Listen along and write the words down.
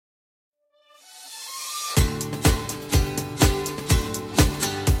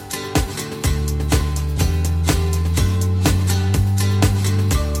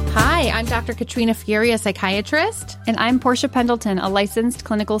Dr. Katrina Fury, a psychiatrist. And I'm Portia Pendleton, a licensed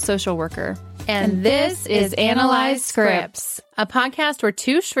clinical social worker. And this is Analyze Scripts, a podcast where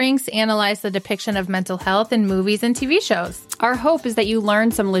two shrinks analyze the depiction of mental health in movies and TV shows. Our hope is that you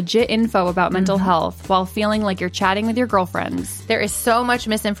learn some legit info about mental health while feeling like you're chatting with your girlfriends. There is so much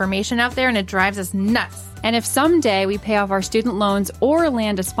misinformation out there, and it drives us nuts. And if someday we pay off our student loans or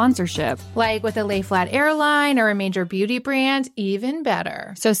land a sponsorship, like with a Lay Flat airline or a major beauty brand, even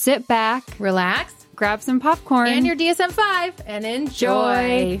better. So sit back, relax, grab some popcorn and your DSM-5, and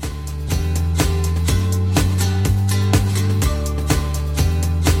enjoy.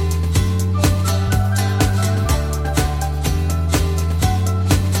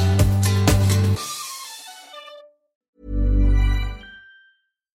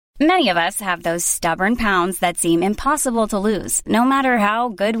 Many of us have those stubborn pounds that seem impossible to lose, no matter how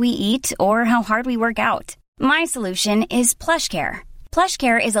good we eat or how hard we work out. My solution is PlushCare.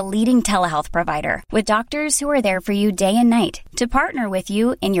 PlushCare is a leading telehealth provider with doctors who are there for you day and night to partner with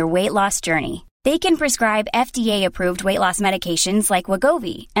you in your weight loss journey. They can prescribe FDA-approved weight loss medications like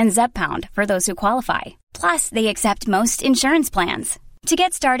Wegovy and Zepbound for those who qualify. Plus, they accept most insurance plans. To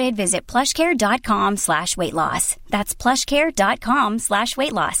get started, visit plushcare.com/weightloss. That's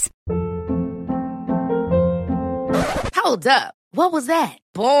plushcare.com/weightloss. Hold up. What was that?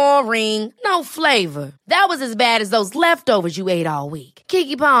 Boring. No flavor. That was as bad as those leftovers you ate all week.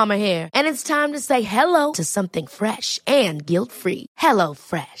 Keke Palmer here. And it's time to say hello to something fresh and guilt-free. Hello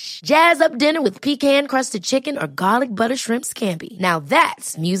Fresh. Jazz up dinner with pecan-crusted chicken or garlic butter shrimp scampi. Now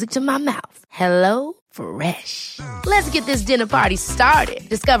that's music to my mouth. Hello Fresh. Let's get this dinner party started.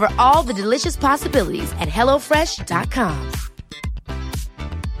 Discover all the delicious possibilities at HelloFresh.com.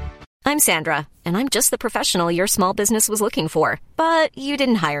 I'm Sandra, and I'm just the professional your small business was looking for. But you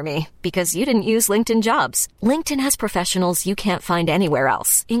didn't hire me because you didn't use LinkedIn Jobs. LinkedIn has professionals you can't find anywhere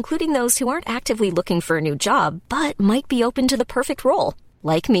else, including those who aren't actively looking for a new job, but might be open to the perfect role,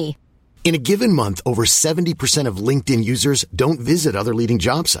 like me. In a given month, over 70% of LinkedIn users don't visit other leading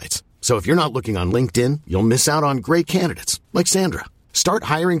job sites. So if you're not looking on LinkedIn, you'll miss out on great candidates like Sandra. Start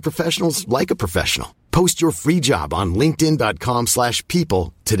hiring professionals like a professional. Post your free job on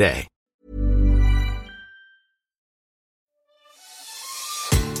linkedin.com/people today.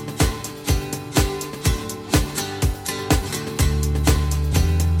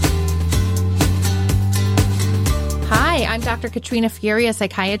 Hi, I'm Dr. Katrina Fury, a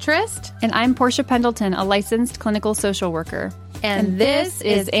psychiatrist. And I'm Portia Pendleton, a licensed clinical social worker. And this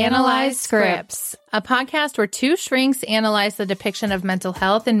is Analyze Scripts, a podcast where two shrinks analyze the depiction of mental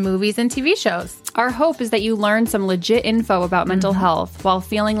health in movies and TV shows. Our hope is that you learn some legit info about mental health while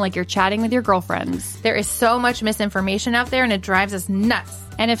feeling like you're chatting with your girlfriends. There is so much misinformation out there, and it drives us nuts.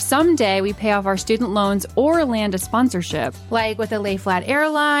 And if someday we pay off our student loans or land a sponsorship, like with a Lay Flat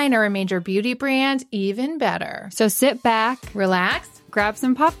airline or a major beauty brand, even better. So sit back, relax, grab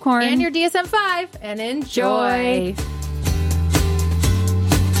some popcorn and your DSM-5, and enjoy.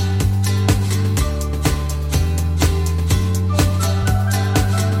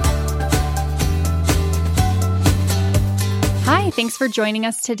 Hi, thanks for joining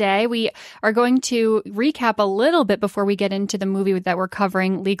us today. We are going to recap a little bit before we get into the movie that we're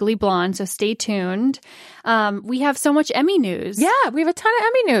covering, Legally Blonde, so stay tuned. We have so much Emmy news. Yeah, we have a ton of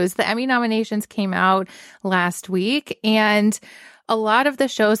Emmy news. The Emmy nominations came out last week, and a lot of the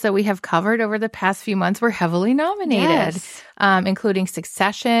shows that we have covered over the past few months were heavily nominated, including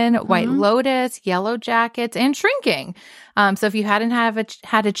Succession, White Lotus, Yellow Jackets, and Shrinking. So if you hadn't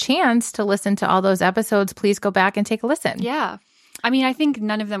had a chance to listen to all those episodes, please go back and take a listen. Yeah. I mean, I think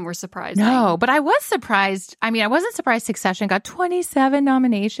none of them were surprising. No, but I was surprised. I mean, I wasn't surprised Succession got 27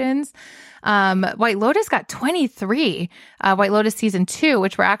 nominations. White Lotus got 23. White Lotus season 2,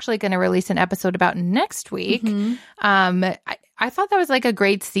 which we're actually going to release an episode about next week. I thought that was like a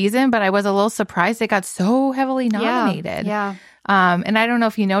great season, but I was a little surprised it got so heavily nominated. Yeah. And I don't know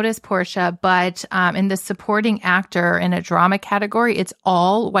if you noticed, Portia, but in the supporting actor in a drama category, it's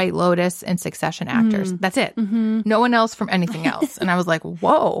all White Lotus and Succession actors. That's it. No one else from anything else. And I was like,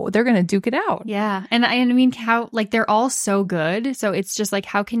 whoa, they're going to duke it out. Yeah. And I mean, how, like, they're all so good. So it's just like,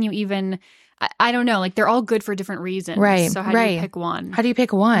 how can you even, I don't know, like, they're all good for different reasons. Right. So how do you pick one? How do you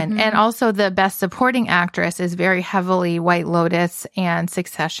pick one? And also the best supporting actress is very heavily White Lotus and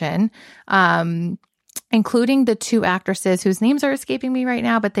Succession. including the two actresses whose names are escaping me right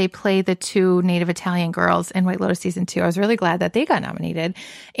now, but they play the two Native Italian girls in White Lotus season 2. I was really glad that they got nominated.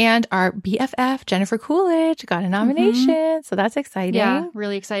 And our BFF, Jennifer Coolidge, got a nomination. So that's exciting. Yeah,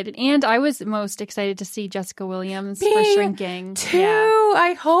 really excited. And I was most excited to see Jessica Williams for Shrinking. Too. Yeah.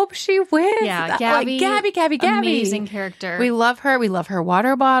 I hope she wins. Yeah, Gabby. Amazing character. We love her. We love her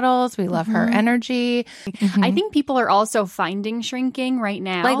water bottles. We love her energy. I think people are also finding Shrinking right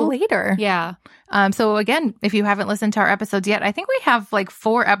now. Like later. Yeah. So again, if you haven't listened to our episodes yet, I think we have like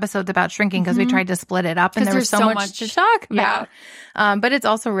 4 episodes about Shrinking because we tried to split it up and there was so much to talk about. But it's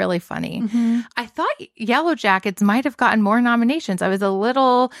also really funny. I thought Yellow Jackets might have gotten more nominations. I was a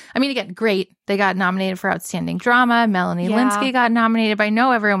little, again, great. They got nominated for Outstanding Drama. Melanie Lynskey got nominated. But I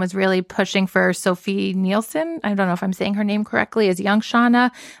know everyone was really pushing for Sophie Nielsen. I don't know if I'm saying her name correctly, as young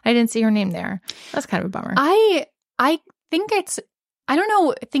Shauna. I didn't see her name there. That's kind of a bummer. I think I don't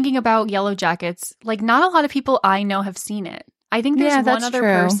know, thinking about Yellow Jackets, like not a lot of people I know have seen it. I think there's one other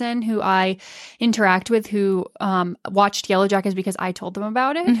person who I interact with who watched Yellow Jackets because I told them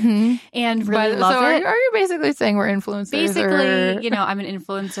about it and really love it. Are you basically saying we're influencers? Basically, I'm an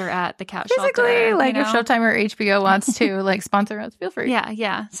influencer at the Cat Shelter. Basically, if Showtime or HBO wants to sponsor us, feel free.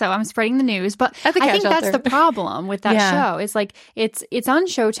 Yeah. So I'm spreading the news, but at the Cat I think Shelter. that's the problem with that show. It's like it's on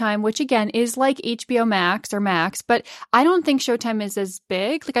Showtime, which again is like HBO Max or Max, but I don't think Showtime is as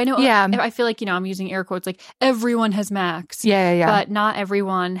big. Like I know, I feel like I'm using air quotes, like everyone has Max. Yeah. But not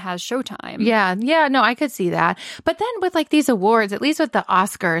everyone has Showtime. Yeah. No, I could see that. But then with these awards, at least with the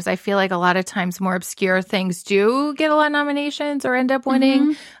Oscars, I feel like a lot of times more obscure things do get a lot of nominations or end up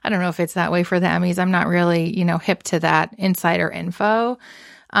winning. I don't know if it's that way for the Emmys. I'm not really, hip to that insider info.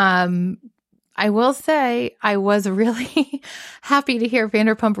 I will say I was really happy to hear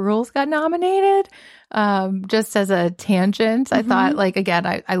Vanderpump Rules got nominated. Just as a tangent, I thought,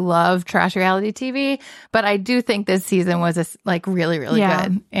 again, I love trash reality TV, but I do think this season was really, really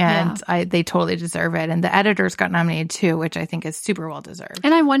good. And they totally deserve it. And the editors got nominated too, which I think is super well deserved.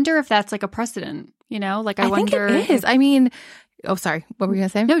 And I wonder if that's like a precedent, I wonder. Think it is. Oh, sorry. What were you going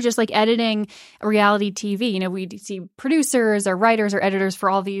to say? No, just like editing reality TV. We see producers or writers or editors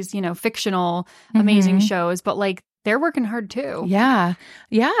for all these, fictional, amazing shows, but they're working hard too. Yeah.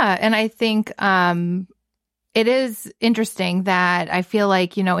 And I think it is interesting that I feel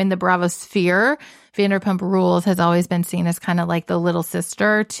like, in the Bravo sphere, Vanderpump Rules has always been seen as kind of like the little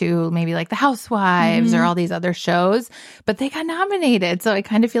sister to maybe like the Housewives or all these other shows, but they got nominated. So I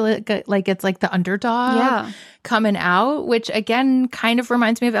kind of feel like it's like the underdog coming out, which again kind of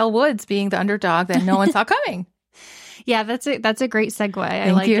reminds me of Elle Woods being the underdog that no one saw coming. Yeah, that's a great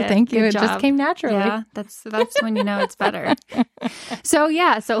segue. Thank you. It just came naturally. Yeah, that's when you know it's better. So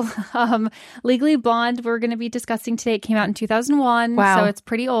Legally Blonde, we're going to be discussing today. It came out in 2001. Wow. So it's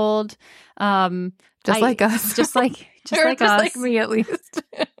pretty old. Like us. Just like us. Like me, at least.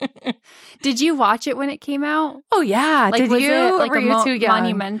 Did you watch it when it came out? Oh, yeah. Did was you? It were you too young?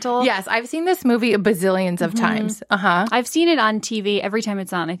 Monumental? Yes. I've seen this movie a bazillions of times. I've seen it on TV every time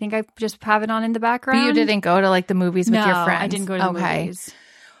it's on. I think I just have it on in the background. But you didn't go to the movies with your friends? I didn't go to the movies.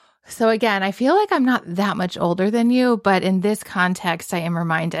 So again, I feel like I'm not that much older than you, but in this context, I am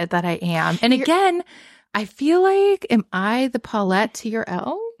reminded that I am. And again, I feel like, am I the Paulette to your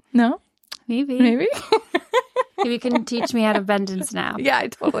Elle? No? Maybe. Maybe you can teach me how to bend and snap. Yeah, I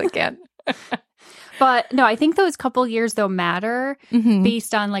totally can. But no, I think those couple years though matter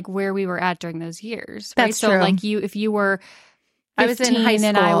based on where we were at during those years. Right? That's true. So if you were 15 I was in high school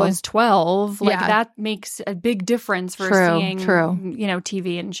and I was 12, that makes a big difference for seeing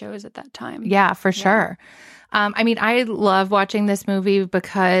TV and shows at that time. Yeah, for sure. I love watching this movie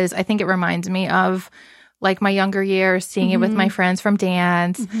because I think it reminds me of my younger years, seeing it with my friends from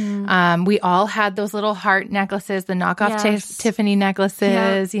dance. We all had those little heart necklaces, the knockoff Tiffany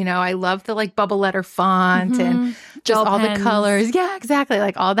necklaces. Yeah. I love the bubble letter font and just Gel all pens. the colors. Yeah, exactly.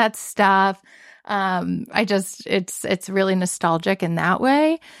 All that stuff. It's really nostalgic in that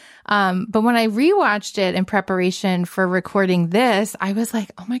way. But when I rewatched it in preparation for recording this, I was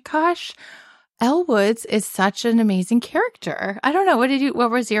like, oh my gosh, Elle Woods is such an amazing character. I don't know.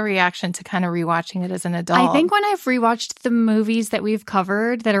 What was your reaction to kind of rewatching it as an adult? I think when I've rewatched the movies that we've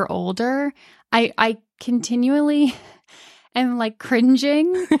covered that are older, I continually am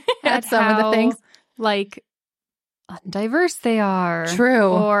cringing at some of the things. Undiverse they are. True.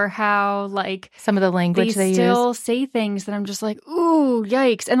 Or how some of the language they still use. say things that I'm just ooh,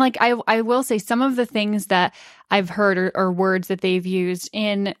 yikes. And I will say some of the things that I've heard are words that they've used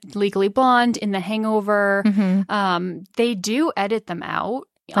in Legally Blonde, in The Hangover. They do edit them out.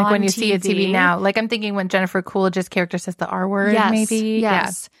 When you see it TV now. I'm thinking when Jennifer Coolidge's character says the R word, maybe.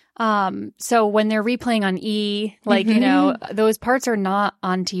 Yes. So when they're replaying on E, like, you know, those parts are not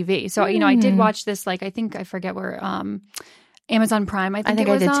on TV. So, you know, I did watch this, like, I forget where, Amazon Prime, I think it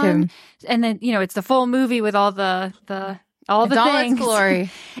was I did on. too. And then, you know, it's the full movie with all the things. All its glory.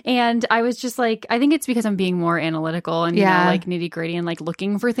 And I was just like, I think it's because I'm being more analytical and, you know, like nitty gritty and like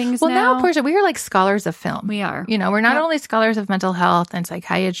looking for things now. Now, Portia, we are like scholars of film. We are. You know, we're not only scholars of mental health and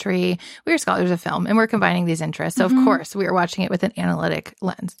psychiatry, we are scholars of film and we're combining these interests. So, of course, we are watching it with an analytic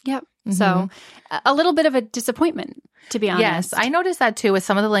lens. Yep. So a little bit of a disappointment, to be honest. Yes, I noticed that too with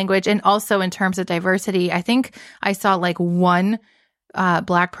some of the language and also in terms of diversity. I think I saw like one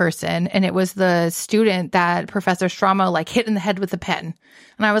Black person, and it was the student that Professor Stramo like hit in the head with a pen.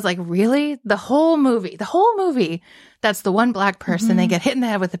 And I was like, really? The whole movie, that's the one Black person, they get hit in the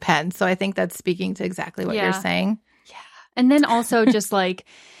head with a pen. So I think that's speaking to exactly what you're saying. Yeah. And then also just like,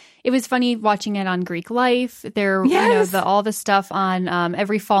 it was funny watching it on Greek Life. There, you know, all the stuff on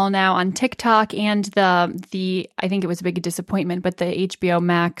Every Fall Now on TikTok, and the I think it was a big disappointment, but the HBO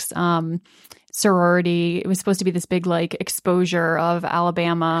Max sorority. It was supposed to be this big like exposure of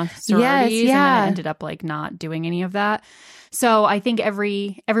Alabama sororities, and then it ended up like not doing any of that. So I think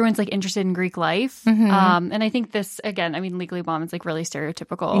everyone's like interested in Greek life. And I think this, again, I mean, Legally Blonde is like really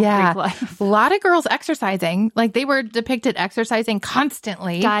stereotypical Greek life. A lot of girls exercising. Like they were depicted exercising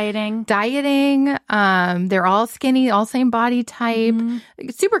constantly. Dieting. They're all skinny, all same body type.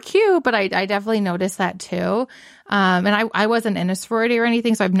 Super cute, but I definitely noticed that too. And I wasn't in a sorority or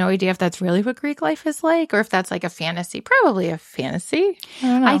anything, so I have no idea if that's really what Greek life is like or if that's like a fantasy. Probably a fantasy. I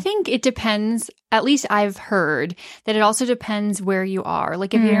don't know. I think it depends. At least I've heard that it also depends where you are.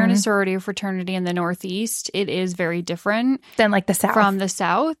 Like if you're in a sorority or fraternity in the Northeast, it is very different than like the South. From the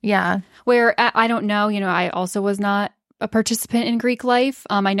South. Yeah. Where I don't know, you know, I also was not a participant in Greek life.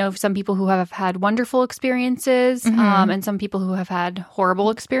 I know some people who have had wonderful experiences and some people who have had horrible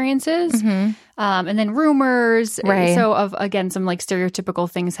experiences. And then rumors. Right. So of, again, some like stereotypical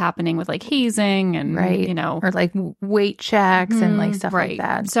things happening with like hazing and, you know. Or like weight checks and like stuff like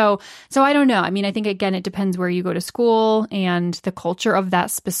that. So I don't know. I mean, I think, again, it depends where you go to school and the culture of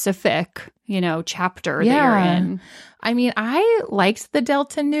that specific, you know, chapter that you're in. I mean, I liked the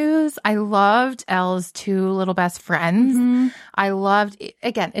Delta News. I loved Elle's two little best friends. I loved,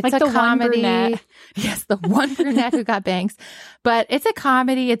 again, it's like a the comedy. One brunette. Yes, the one brunette who got bangs. But it's a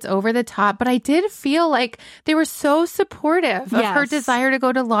comedy. It's over the top. But I did feel like they were so supportive of her desire to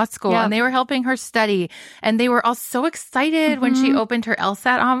go to law school. And they were helping her study. And they were all so excited when she opened her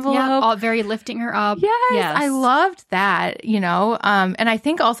LSAT envelope. Yeah, all very lifting her up. Yes, I loved that, you know. And I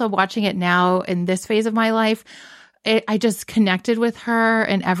think also watching it now in this phase of my life, I just connected with her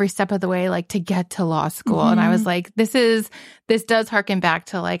in every step of the way, like to get to law school. And I was like, this does harken back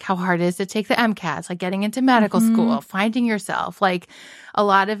to like how hard it is to take the MCATs, like getting into medical school, finding yourself. Like a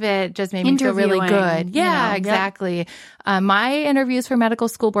lot of it just made me feel really good. Yeah, you know, exactly. My interviews for medical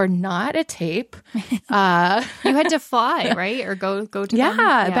school were not a tape. You had to fly, right? Or go to them?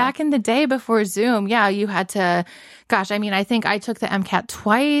 Back in the day before Zoom. Yeah, you had to. Gosh, I mean, I think I took the MCAT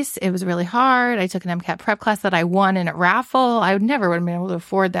twice. It was really hard. I took an MCAT prep class that I won in a raffle. I would never have been able to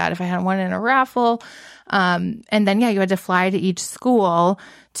afford that if I hadn't won in a raffle. And then, you had to fly to each school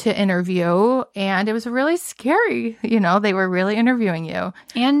to interview. And it was really scary. You know, they were really interviewing you.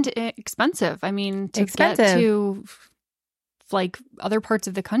 And expensive. I mean, to get to like other parts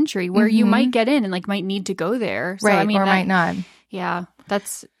of the country where you might get in and like might need to go there. So, right, I mean, or might not. Yeah,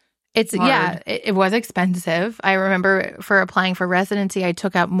 that's... It's hard. It was expensive. I remember for applying for residency, I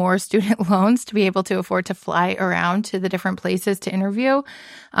took out more student loans to be able to afford to fly around to the different places to interview.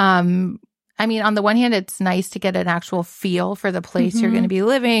 I mean, on the one hand, it's nice to get an actual feel for the place you're going to be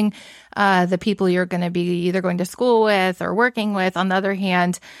living, the people you're going to be either going to school with or working with. On the other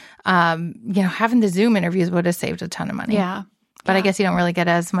hand, you know, having the Zoom interviews would have saved a ton of money. Yeah. But I guess you don't really get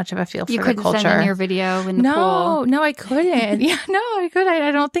as much of a feel for the culture. You couldn't send in your video in the pool. No, I couldn't. I could.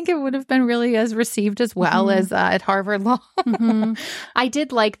 I don't think it would have been really as received as well as at Harvard Law. I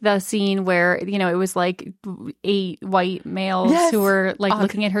did like the scene where, you know, it was like 8 white males who were like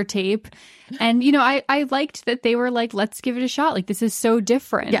looking at her tape. And, you know, I liked that they were like, let's give it a shot. Like, this is so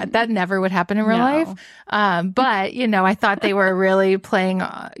different. Yeah, that never would happen in real life. But, you know, I thought they were really playing,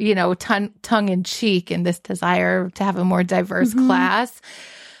 you know, tongue in cheek in this desire to have a more diverse class.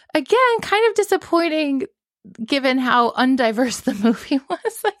 Again, kind of disappointing given how undiverse the movie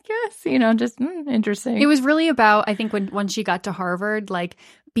was, I guess, just interesting. It was really about, I think, when she got to Harvard, like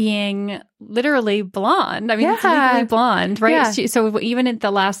being literally blonde. I mean, it's legally blonde, right? Yeah. So even at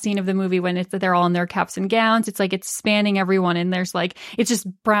the last scene of the movie, when they're all in their caps and gowns, it's like it's spanning everyone, and there's like it's just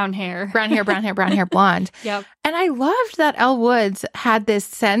brown hair, blonde. Yep. And I loved that Elle Woods had this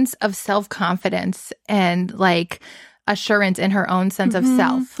sense of self-confidence and like assurance in her own sense of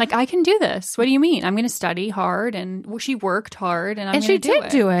self. Like, I can do this. What do you mean? I'm going to study hard, and she worked hard, and she did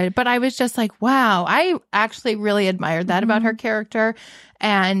do it. But I was just like, wow, I actually really admired that about her character.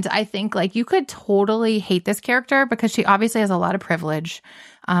 And I think like you could totally hate this character because she obviously has a lot of privilege,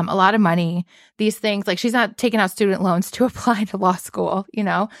 a lot of money, these things. Like she's not taking out student loans to apply to law school,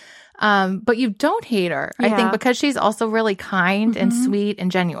 but you don't hate her. I think because she's also really kind and sweet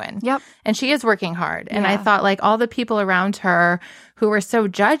and genuine. Yep. And she is working hard. And I thought like all the people around her who were so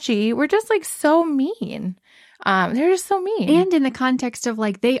judgy were just like so mean. They're just so mean. And in the context of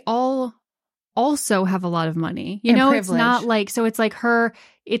like they all also have a lot of money. You know, privilege. It's not like, so it's like her,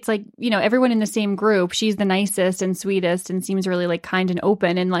 it's like, everyone in the same group, she's the nicest and sweetest and seems really like kind and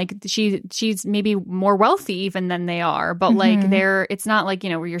open. And like she's maybe more wealthy even than they are. But like it's not like,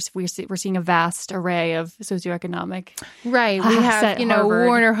 we're seeing a vast array of socioeconomic. Right. We have,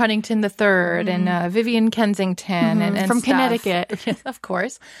 Warner Huntington III and Vivian Kensington and from stuff. Connecticut. Of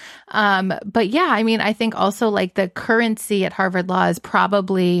course. But yeah, I mean, I think also like the currency at Harvard Law is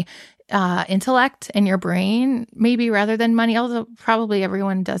probably intellect in your brain, maybe rather than money. Although probably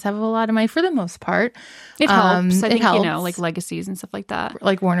everyone does have a lot of money for the most part. It helps. I think, helps. Like legacies and stuff like that.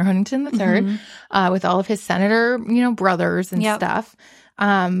 Like Warner Huntington III, with all of his senator, brothers and stuff.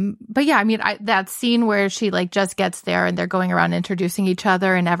 But yeah, I mean, that scene where she like just gets there and they're going around introducing each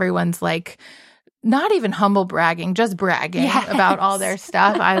other and everyone's like, not even humble bragging, just bragging about all their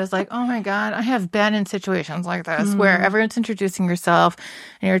stuff. I was like, oh my God, I have been in situations like this where everyone's introducing yourself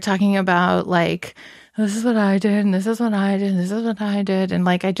and you're talking about like, this is what I did and this is what I did and this is what I did. And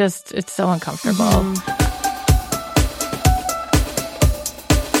like, it's so uncomfortable.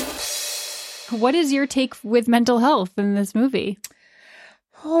 What is your take with mental health in this movie?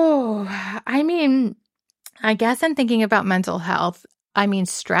 Oh, I mean, I guess I'm thinking about mental health. I mean,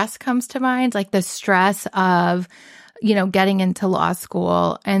 stress comes to mind, like the stress of, getting into law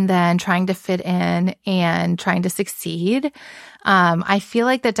school and then trying to fit in and trying to succeed. I feel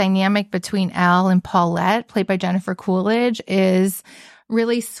like the dynamic between Elle and Paulette, played by Jennifer Coolidge, is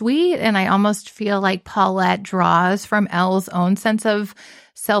really sweet. And I almost feel like Paulette draws from Elle's own sense of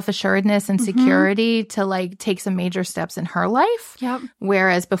self-assuredness and security to like take some major steps in her life. Yep.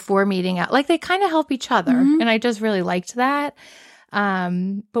 Whereas before meeting Elle, like they kind of help each other. And I just really liked that.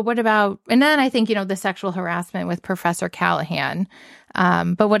 But what about, and then I think, the sexual harassment with Professor Callahan.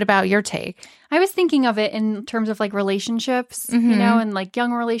 But what about your take? I was thinking of it in terms of like relationships, and like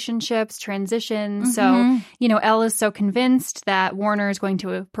young relationships, transitions. So, Elle is so convinced that Warner is going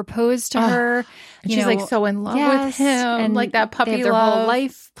to propose to her. And she's like so in love with him. And like that puppy they have their love. whole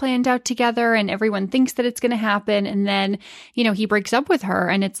life planned out together and everyone thinks that it's going to happen. And then, he breaks up with her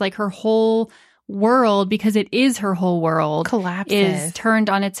and it's like her whole world, because it is her whole world, collapses, is turned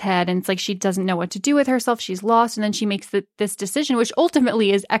on its head, and it's like she doesn't know what to do with herself. She's lost, and then she makes this decision, which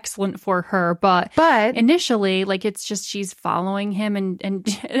ultimately is excellent for her. But initially, like it's just she's following him, and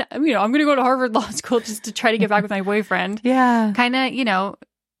I'm going to go to Harvard Law School just to try to get back with my boyfriend. Yeah, kind of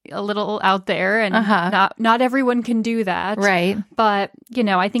a little out there, and not everyone can do that, right? But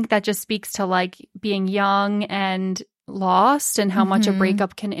I think that just speaks to like being young and lost and how much a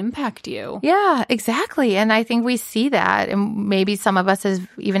breakup can impact you. Yeah, exactly. And I think we see that, and maybe some of us have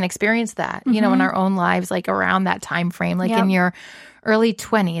even experienced that, in our own lives, like around that time frame, like in your early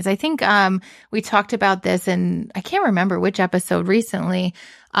 20s. I think we talked about this in, I can't remember which episode recently,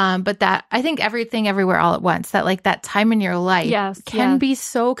 but that I think Everything Everywhere All at Once, that like that time in your life can be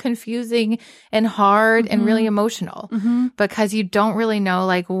so confusing and hard and really emotional because you don't really know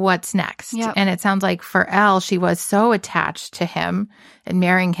like what's next. Yep. And it sounds like for Elle, she was so attached to him and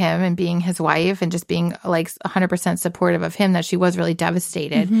marrying him and being his wife and just being like 100% supportive of him that she was really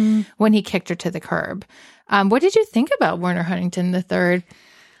devastated when he kicked her to the curb. What did you think about Warner Huntington III?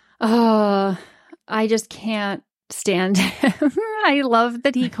 I just can't stand him. I love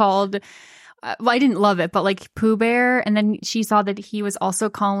that he called, I didn't love it, but like Pooh Bear. And then she saw that he was also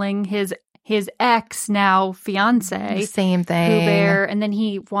calling his ex, now fiance, same thing, Pooh Bear. And then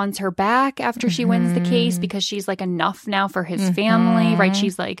he wants her back after she wins the case because she's like enough now for his family, right?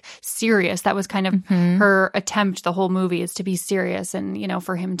 She's like serious. That was kind of her attempt. The whole movie is to be serious and,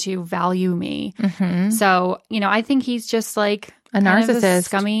 for him to value me. So, I think he's just like a narcissist,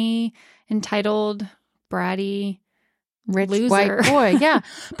 scummy, entitled bratty rich loser. white boy. Yeah.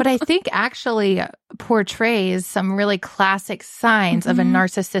 But I think actually portrays some really classic signs of a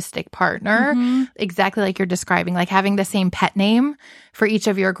narcissistic partner, exactly like you're describing, like having the same pet name for each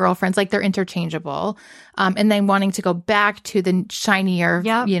of your girlfriends, like they're interchangeable. And then wanting to go back to the shinier,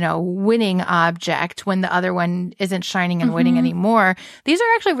 winning object when the other one isn't shining and winning anymore. These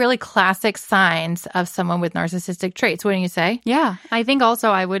are actually really classic signs of someone with narcissistic traits. Wouldn't you say? Yeah. I think also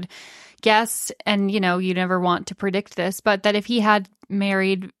I would guess, and you never want to predict this, but that if he had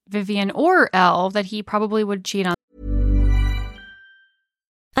married Vivian or Elle, that he probably would cheat on.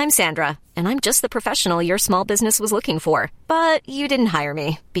 I'm Sandra, and I'm just the professional your small business was looking for. But you didn't hire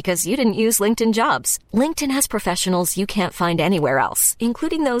me because you didn't use LinkedIn Jobs. LinkedIn has professionals you can't find anywhere else,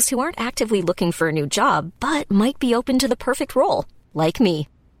 including those who aren't actively looking for a new job, but might be open to the perfect role, like me.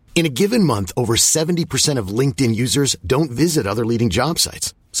 In a given month, over 70% of LinkedIn users don't visit other leading job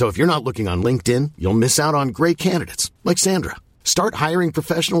sites. So if you're not looking on LinkedIn, you'll miss out on great candidates like Sandra. Start hiring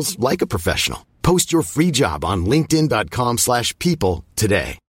professionals like a professional. Post your free job on linkedin.com/people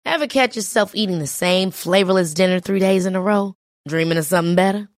today. Ever catch yourself eating the same flavorless dinner 3 days in a row? Dreaming of something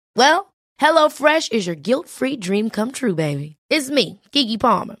better? Well, HelloFresh is your guilt-free dream come true, baby. It's me, Keke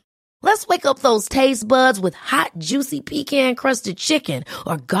Palmer. Let's wake up those taste buds with hot, juicy pecan-crusted chicken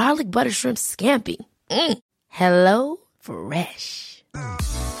or garlic butter shrimp scampi. Hello Fresh.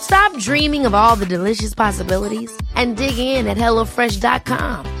 Stop dreaming of all the delicious possibilities and dig in at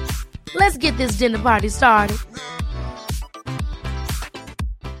HelloFresh.com. Let's get this dinner party started.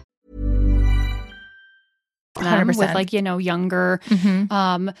 With younger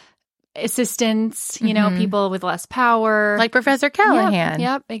assistants, people with less power. Like Professor Callahan.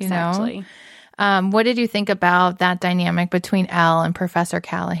 Yep, exactly. What did you think about that dynamic between Elle and Professor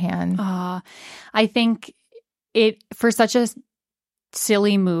Callahan? I think for such a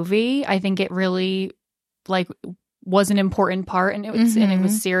silly movie, I think it really was an important part, and it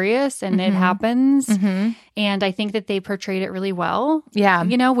was serious, and it happens. And I think that they portrayed it really well. Yeah.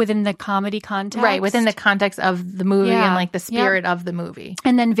 Within the comedy context. Right, within the context of the movie and the spirit of the movie.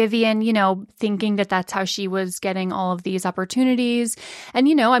 And then Vivian, thinking that that's how she was getting all of these opportunities. And,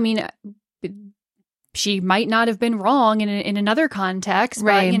 she might not have been wrong in another context,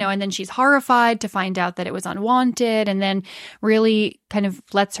 right? But, and then she's horrified to find out that it was unwanted, and then really kind of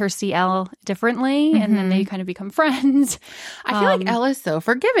lets her see Elle differently, and then they kind of become friends. I feel like Elle is so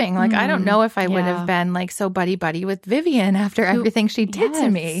forgiving. I don't know if I would have been so buddy with Vivian after everything she did to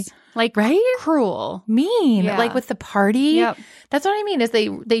me. Right? Cruel. Mean. Yeah. With the party. Yep. That's what I mean is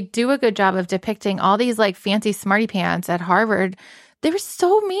they do a good job of depicting all these fancy smarty pants at Harvard. They were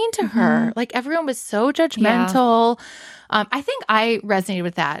so mean to her. Everyone was so judgmental. Yeah. I think I resonated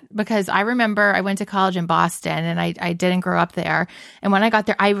with that because I remember I went to college in Boston and I didn't grow up there. And when I got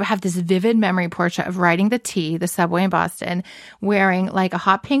there, I have this vivid memory, Portia, of riding the T, the subway in Boston, wearing a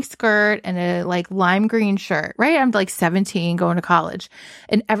hot pink skirt and a lime green shirt, right? I'm 17 going to college.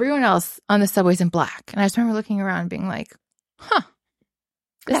 And everyone else on the subway's in black. And I just remember looking around and being like, huh.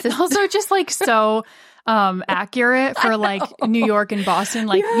 This is also just so accurate for New York and Boston.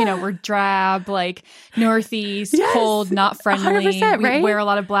 We're drab, Northeast, cold, not friendly. 100%, we right? wear a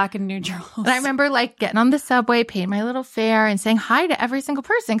lot of black and neutrals. And I remember getting on the subway, paying my little fare and saying hi to every single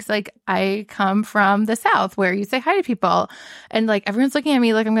person. Cause I come from the South where you say hi to people and everyone's looking at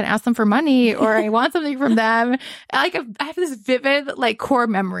me like I'm going to ask them for money or I want something from them. I have this vivid core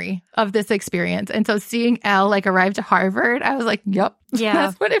memory of this experience. And so seeing Elle arrive to Harvard, I was like, yep,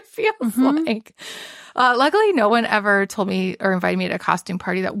 that's what it feels like. Luckily, no one ever told me or invited me to a costume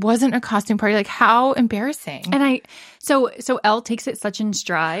party that wasn't a costume party. How embarrassing. And so Elle takes it such in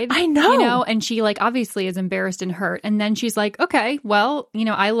stride. I know. And she obviously is embarrassed and hurt. And then she's like, okay, well,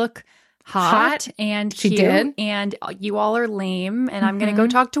 I look hot and she cute did. And you all are lame. And I'm going to go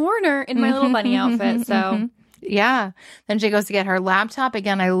talk to Warner in my little bunny outfit. So... Yeah. Then she goes to get her laptop.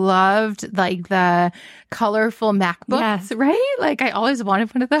 Again, I loved the colorful MacBooks, right? I always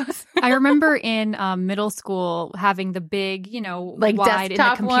wanted one of those. I remember in middle school having the big, wide in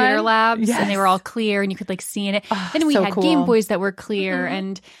the computer one. labs, yes. and they were all clear and you could see in it. Oh, and we so had cool. Game Boys that were clear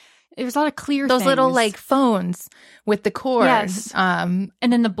and there was a lot of clear those things. little phones with the cords. Yes. And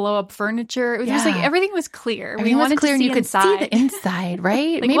then the blow up furniture. It was just everything was clear. Everything was clear and you could see the inside,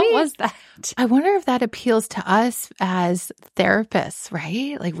 right? Maybe what was that? I wonder if that appeals to us as therapists,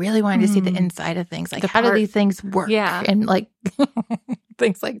 right? Really wanting to see the inside of things. How do these things work? Yeah. And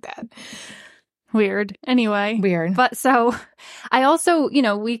things like that. Weird. Anyway. Weird. But so I also,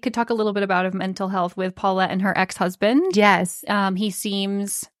 we could talk a little bit about mental health with Paulette and her ex-husband. Yes. He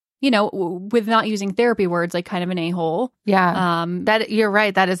seems with not using therapy words, like kind of an a-hole. Yeah. That you're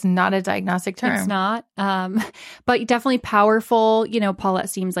right. That is not a diagnostic term. It's not. But definitely powerful. Paulette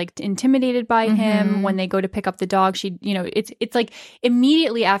seems like intimidated by him when they go to pick up the dog. She, it's like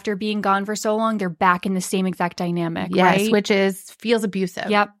immediately after being gone for so long, they're back in the same exact dynamic. Yes, right? which feels abusive.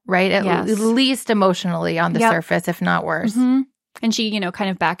 Yep. Right. At least emotionally on the surface, if not worse. Mm-hmm. And she,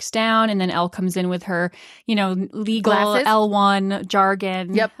 kind of backs down, and then Elle comes in with her, legal Glasses. L1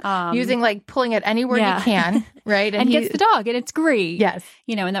 jargon. Yep. Using pulling at any word you can, right? And gets the dog, and it's great. Yes.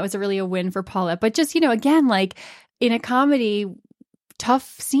 And that was really a win for Paulette. But just, again, in a comedy,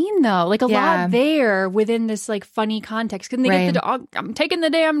 tough scene though, a lot there within this funny context. Couldn't they get the dog? I'm taking the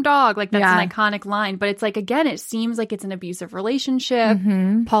damn dog. That's an iconic line. But it's again, it seems like it's an abusive relationship.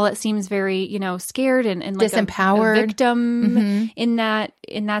 Paulette seems very, scared and disempowered, a victim in that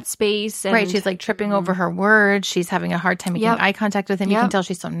space. And, right. She's tripping over her words. She's having a hard time making eye contact with him. You can tell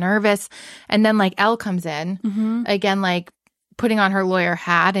she's so nervous. And then Elle comes in again, putting on her lawyer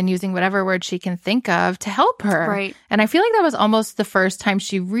hat and using whatever word she can think of to help her. Right. And I feel like that was almost the first time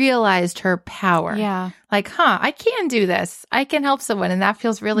she realized her power. Yeah. I can do this. I can help someone. And that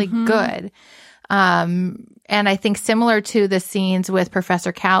feels really good. And I think similar to the scenes with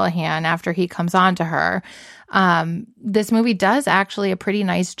Professor Callahan after he comes on to her, this movie does actually a pretty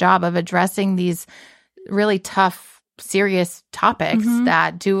nice job of addressing these really tough, serious topics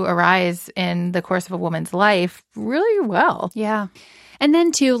that do arise in the course of a woman's life really well. Yeah. And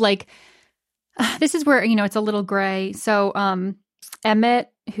then too, this is where, it's a little gray. So,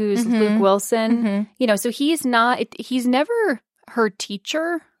 Emmett, who's Luke Wilson, so he's never her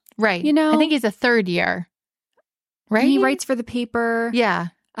teacher. Right. I think he's a third year. Right. He writes for the paper. Yeah.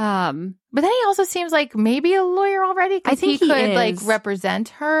 But then he also seems like maybe a lawyer already. I think he could represent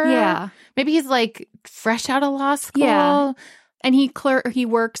her. Yeah. Maybe he's fresh out of law school. Yeah. And he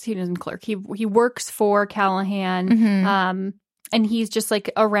works for Callahan. And he's just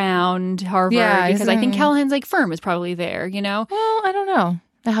around Harvard because I think Callahan's firm is probably there, Well, I don't know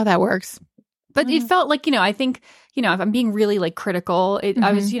how that works. But it felt I think, if I'm being really critical,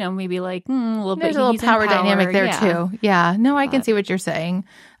 I was, maybe a little bit. There's a little power dynamic there too. Yeah. No, I can see what you're saying.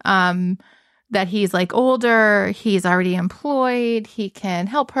 That he's older, he's already employed, he can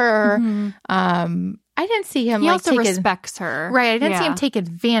help her. I didn't see him he also respects her. Right. I didn't see him take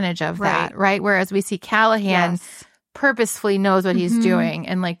advantage of that. Right. Whereas we see Callahan purposefully knows what he's doing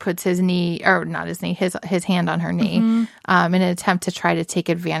and puts his knee, or not his knee, his hand on her knee in an attempt to try to take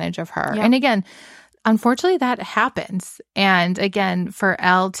advantage of her. And again, unfortunately, that happens. And again, for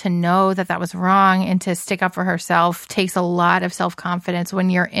Elle to know that was wrong and to stick up for herself takes a lot of self-confidence when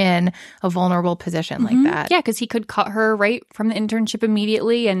you're in a vulnerable position like that. Yeah, because he could cut her right from the internship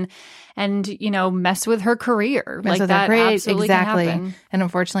immediately and mess with her career. Mess with that her career. Absolutely exactly. Can happen. And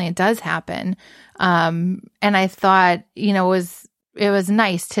unfortunately, it does happen. And I thought, it was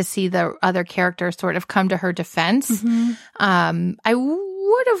nice to see the other characters sort of come to her defense. I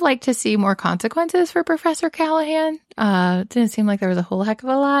would have liked to see more consequences for Professor Callahan. It didn't seem like there was a whole heck of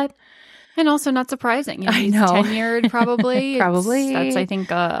a lot. And also not surprising. I He's know. tenured probably. Probably. That's, I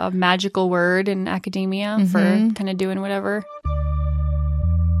think, a magical word in academia for kind of doing whatever.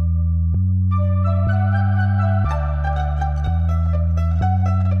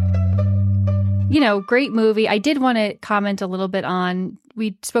 Great movie. I did want to comment a little bit on,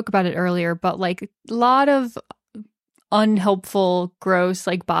 we spoke about it earlier, but a lot of unhelpful, gross,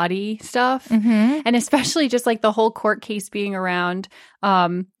 body stuff. And especially just the whole court case being around,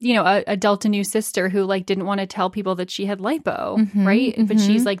 a Delta Nu sister who didn't want to tell people that she had lipo, right? But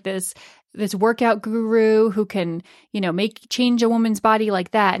she's this workout guru who can, change a woman's body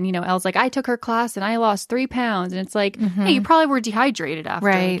like that. And, Elle's I took her class and I lost 3 pounds. And it's hey, you probably were dehydrated after.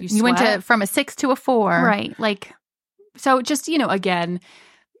 Right. You went from a 6 to a 4. Right. So just, again,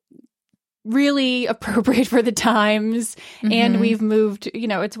 really appropriate for the times. And we've moved,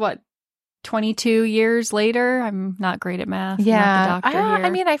 it's 22 years later. I'm not great at math. Yeah. I'm not the doctor here. I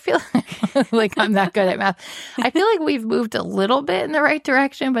mean, I feel like I'm not good at math. I feel like we've moved a little bit in the right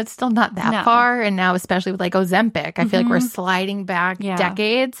direction, but still not that far. And now, especially with Ozempic, I feel like we're sliding back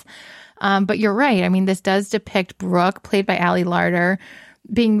decades. But you're right. I mean, this does depict Brooke, played by Ali Larter,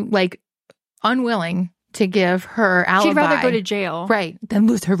 being unwilling to give her alibi. She'd rather go to jail. Right. Than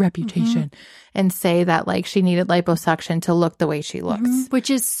lose her reputation and say that she needed liposuction to look the way she looks. Which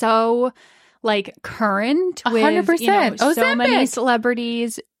is so current with 100%. so many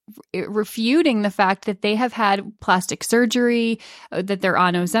celebrities refuting the fact that they have had plastic surgery, that they're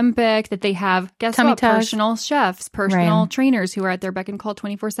on Ozempic, that they have, Tummy tuck. personal chefs, personal trainers who are at their beck and call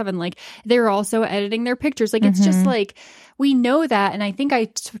 24/7. Like, they're also editing their pictures. Like, it's just like, we know that. And I think I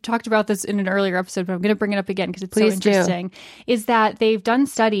talked about this in an earlier episode, but I'm going to bring it up again because it's Please so interesting, is that they've done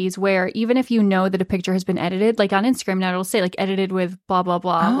studies where even if you know that a picture has been edited, like on Instagram now it'll say like edited with blah, blah,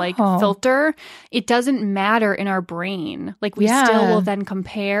 blah, like filter, it doesn't matter in our brain. Like, we still will then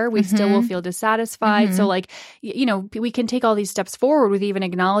compare. We still will feel dissatisfied. So like, you know, we can take all these steps forward with even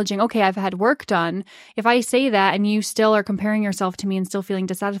acknowledging, okay, I've had work done. If I say that and you still are comparing yourself to me and still feeling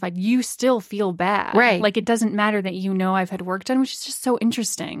dissatisfied, you still feel bad. Right. Like, it doesn't matter that you know I've had work done, which is just so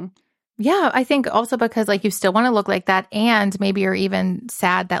interesting. Yeah, I think also because like you still want to look like that, and maybe you're even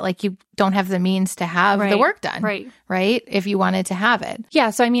sad that like you don't have the means to have the work done. Right. If you wanted to have it.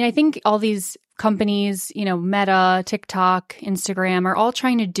 Yeah. So, I mean, I think all these companies, you know, Meta, TikTok, Instagram are all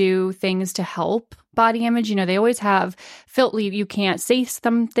trying to do things to help body image. You know, they always have you can't say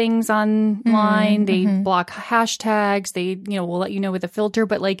some things online. They block hashtags. They, you know, will let you know with a filter.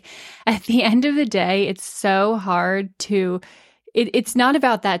 But like, at the end of the day, it's so hard to, it's not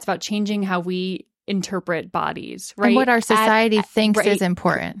about that. It's about changing how we interpret bodies, right? And what our society thinks is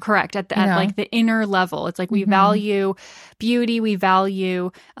important. Correct. At like the inner level. It's like we value beauty, we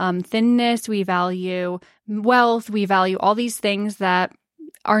value thinness, we value wealth, we value all these things that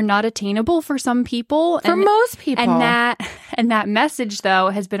are not attainable for some people. For most people. And that message, though,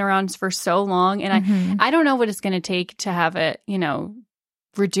 has been around for so long. And I don't know what it's going to take to have it, you know,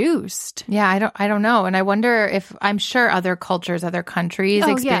 reduced. Yeah, I don't know. And I wonder if, I'm sure other cultures, other countries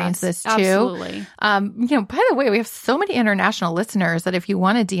experience this too. Absolutely. You know, by the way, we have so many international listeners that if you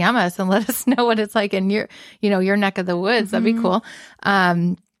want to DM us and let us know what it's like in your, you know, your neck of the woods, that'd be cool.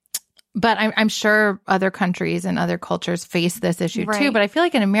 But I'm sure other countries and other cultures face this issue too. But I feel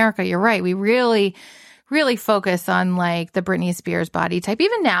like in America, you're right. We really focus on like the Britney Spears body type.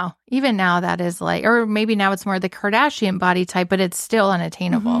 Even now that is like, or maybe now it's more the Kardashian body type, but it's still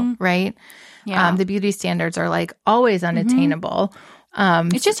unattainable, right? Yeah. The beauty standards are like always unattainable.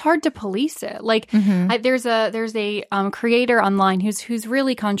 It's just hard to police it. Like there's a creator online who's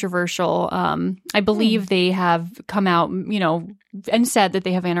really controversial. I believe they have come out, you know, and said that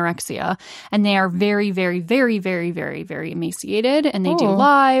they have anorexia, and they are very, very, very, very, very, very emaciated, and they do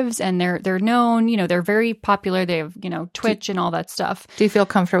lives, and they're known, you know, they're very popular. They have, you know, Twitch and all that stuff. Do you feel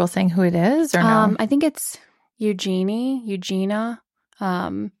comfortable saying who it is or no? I think it's Eugenia.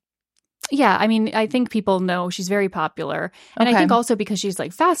 Yeah, I mean, I think people know she's very popular. And I think also because she's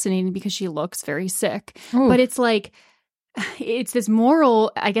like fascinating because she looks very sick. Ooh. But it's like, it's this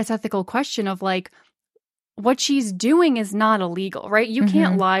moral, I guess, ethical question of like, what she's doing is not illegal, right? You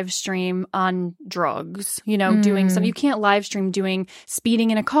can't live stream on drugs, you know, doing some, you can't live stream doing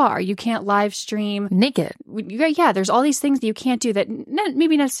speeding in a car. You can't live stream naked. Yeah, there's all these things that you can't do that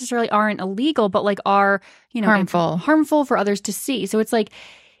maybe necessarily aren't illegal, but like are, you know, harmful for others to see. So it's like,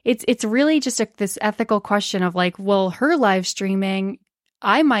 it's really just this ethical question of like, well, her live streaming,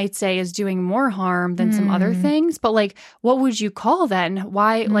 I might say, is doing more harm than some other things. But like, what would you call then?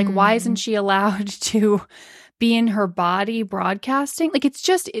 Why isn't she allowed to be in her body broadcasting? Like, it's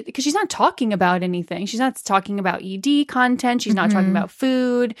just because she's not talking about anything. She's not talking about ED content. She's not talking about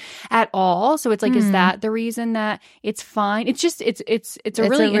food at all. So it's like, is that the reason that it's fine? It's just, it's a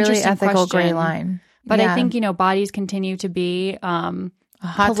really interesting ethical question. gray line. But I think, you know, bodies continue to be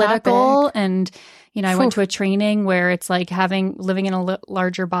political topic. And, you know, I went to a training where it's like living in a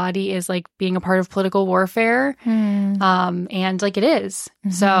larger body is like being a part of political warfare. And like it is.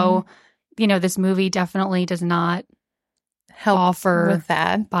 So, you know, this movie definitely does not help offer with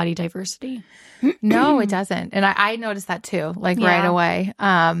that body diversity. No, it doesn't. And I noticed that too, like right away.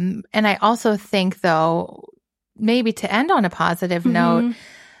 And I also think though, maybe to end on a positive note,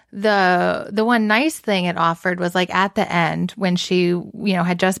 the one nice thing it offered was like at the end when she, you know,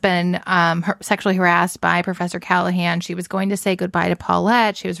 had just been sexually harassed by Professor Callahan. She was going to say goodbye to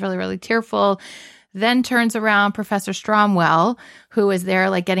Paulette. She was really, really tearful. Then turns around Professor Stromwell, who was there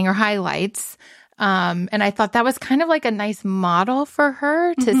like getting her highlights. And I thought that was kind of like a nice model for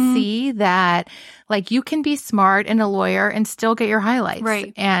her to see that like you can be smart and a lawyer and still get your highlights.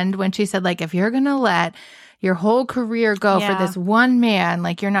 Right. And when she said like, if you're going to let your whole career go for this one man,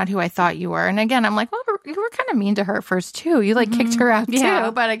 like you're not who I thought you were. And again, I'm like, well, you were kind of mean to her at first too. You like kicked her out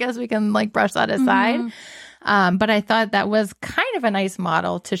too, but I guess we can like brush that aside. But I thought that was kind of a nice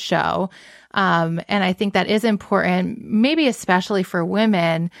model to show. And I think that is important, maybe especially for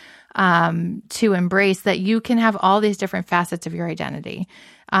women, to embrace that you can have all these different facets of your identity.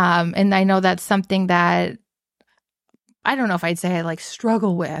 And I know that's something that I don't know if I'd say I like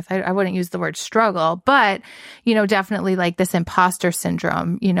struggle with. I wouldn't use the word struggle, but, you know, definitely like this imposter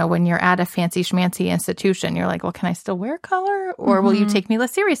syndrome, you know, when you're at a fancy schmancy institution, you're like, well, can I still wear color or will you take me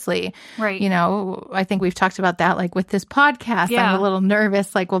less seriously? Right. You know, I think we've talked about that like with this podcast. Yeah. I'm a little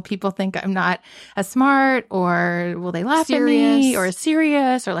nervous. Like, will people think I'm not as smart or will they laugh at me or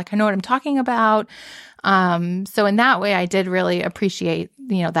serious or like I know what I'm talking about? So in that way, I did really appreciate,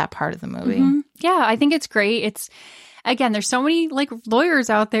 you know, that part of the movie. Yeah, I think it's great. Again, there's so many like lawyers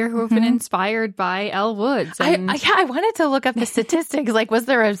out there who have been inspired by Elle Woods. And I wanted to look up the statistics. Like, was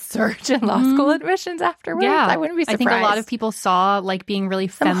there a surge in law school admissions afterwards? Yeah, I wouldn't be surprised. I think a lot of people saw like being really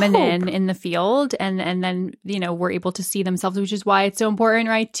feminine in the field and then, you know, were able to see themselves, which is why it's so important,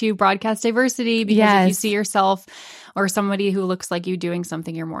 right, to broadcast diversity, because if you see yourself or somebody who looks like you doing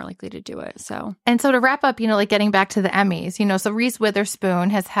something, you're more likely to do it. So to wrap up, you know, like getting back to the Emmys, you know, so Reese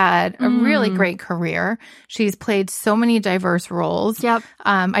Witherspoon has had a really great career. She's played so many diverse roles. Yep.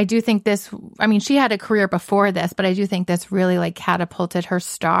 I do think she had a career before this, but I do think this really like catapulted her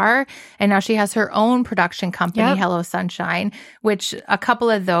star. And now she has her own production company, Hello Sunshine, which a couple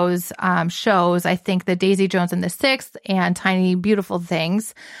of those shows, I think the Daisy Jones and the Sixth and Tiny Beautiful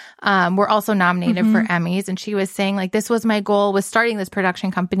Things, were also nominated for Emmys. And she was saying like, this was my goal with starting this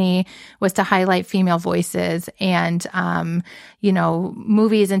production company, was to highlight female voices and, you know,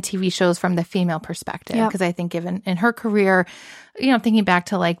 movies and TV shows from the female perspective. Because I think given in her career, you know, thinking back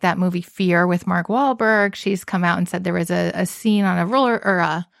to like that movie Fear with Mark Wahlberg, she's come out and said there was a scene on a roller or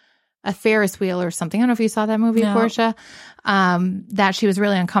a Ferris wheel or something. I don't know if you saw that movie, Portia, that she was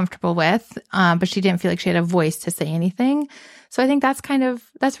really uncomfortable with, but she didn't feel like she had a voice to say anything. So I think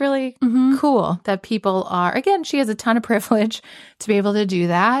that's really cool that people are, again, she has a ton of privilege to be able to do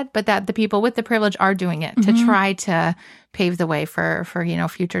that, but that the people with the privilege are doing it to try to pave the way for, you know,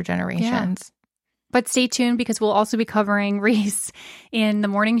 future generations. Yeah. But stay tuned because we'll also be covering Reese in the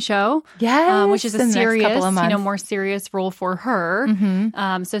morning show, which is a serious, you know, more serious role for her.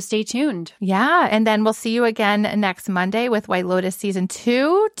 So stay tuned. Yeah. And then we'll see you again next Monday with White Lotus Season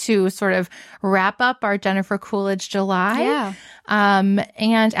 2 to sort of wrap up our Jennifer Coolidge July. Yeah.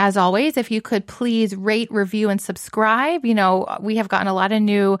 And as always, if you could please rate, review, and subscribe. You know, we have gotten a lot of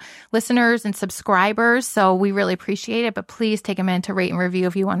new listeners and subscribers, so we really appreciate it. But please take a minute to rate and review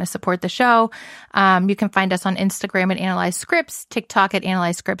if you want to support the show. You can find us on Instagram at Analyze Scripts, TikTok at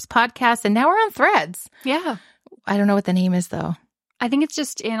Analyze Scripts Podcast, and now we're on Threads. Yeah. I don't know what the name is, though. I think it's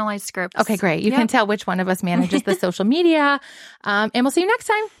just Analyze Scripts. Okay, great. You can tell which one of us manages the social media. And we'll see you next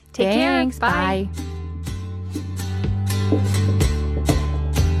time. Thanks. Care. Bye.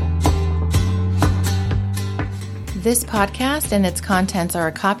 This podcast and its contents are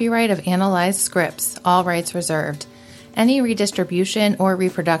a copyright of Analyze Scripts, all rights reserved. Any redistribution or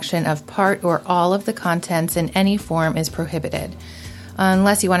reproduction of part or all of the contents in any form is prohibited.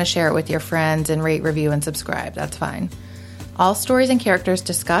 Unless you want to share it with your friends and rate, review, and subscribe, that's fine. All stories and characters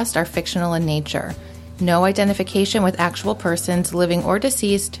discussed are fictional in nature. No identification with actual persons, living or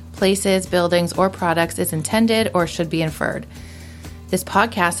deceased, places, buildings, or products is intended or should be inferred. This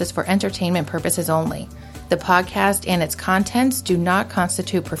podcast is for entertainment purposes only. The podcast and its contents do not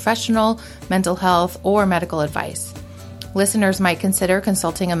constitute professional, mental health, or medical advice. Listeners might consider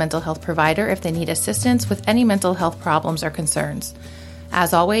consulting a mental health provider if they need assistance with any mental health problems or concerns.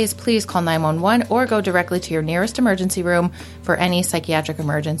 As always, please call 911 or go directly to your nearest emergency room for any psychiatric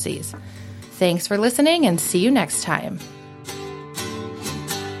emergencies. Thanks for listening and see you next time.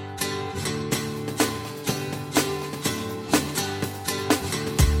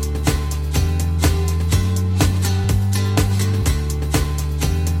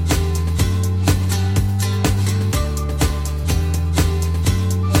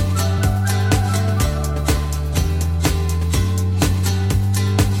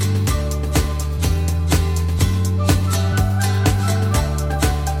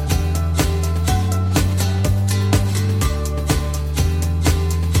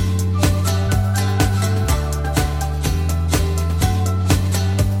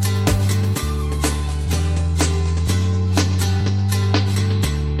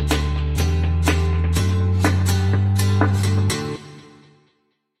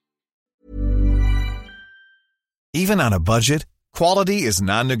 Even on a budget, quality is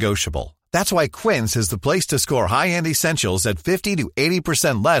non-negotiable. That's why Quince is the place to score high-end essentials at 50 to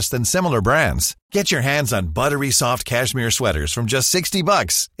 80% less than similar brands. Get your hands on buttery soft cashmere sweaters from just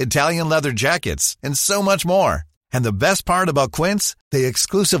 $60, Italian leather jackets, and so much more. And the best part about Quince, they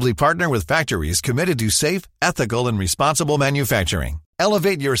exclusively partner with factories committed to safe, ethical, and responsible manufacturing.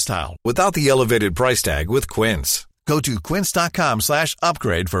 Elevate your style without the elevated price tag with Quince. Go to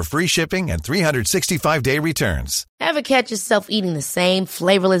quince.com/upgrade for free shipping and 365-day returns. Ever catch yourself eating the same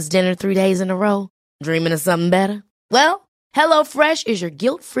flavorless dinner 3 days in a row? Dreaming of something better? Well, HelloFresh is your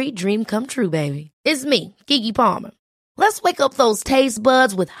guilt-free dream come true, baby. It's me, Keke Palmer. Let's wake up those taste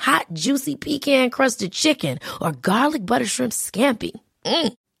buds with hot, juicy pecan-crusted chicken or garlic butter shrimp scampi.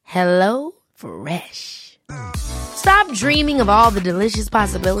 HelloFresh. Stop dreaming of all the delicious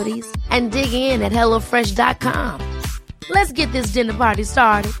possibilities and dig in at HelloFresh.com. Let's get this dinner party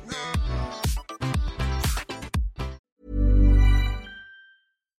started.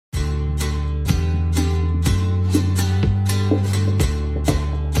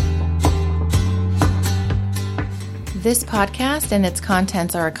 This podcast and its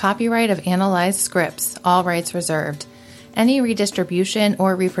contents are a copyright of Analyzed Scripts, all rights reserved. Any redistribution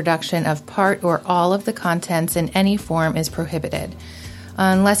or reproduction of part or all of the contents in any form is prohibited.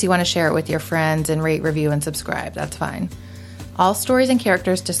 Unless you want to share it with your friends and rate, review, and subscribe, that's fine. All stories and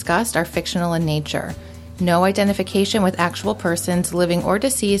characters discussed are fictional in nature. No identification with actual persons, living or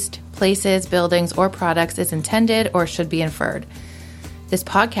deceased, places, buildings, or products is intended or should be inferred. This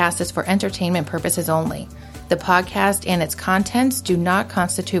podcast is for entertainment purposes only. The podcast and its contents do not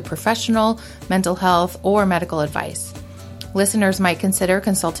constitute professional, mental health, or medical advice. Listeners might consider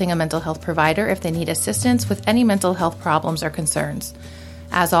consulting a mental health provider if they need assistance with any mental health problems or concerns.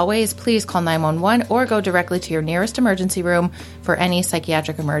 As always, please call 911 or go directly to your nearest emergency room for any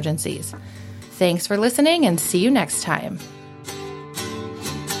psychiatric emergencies. Thanks for listening and see you next time.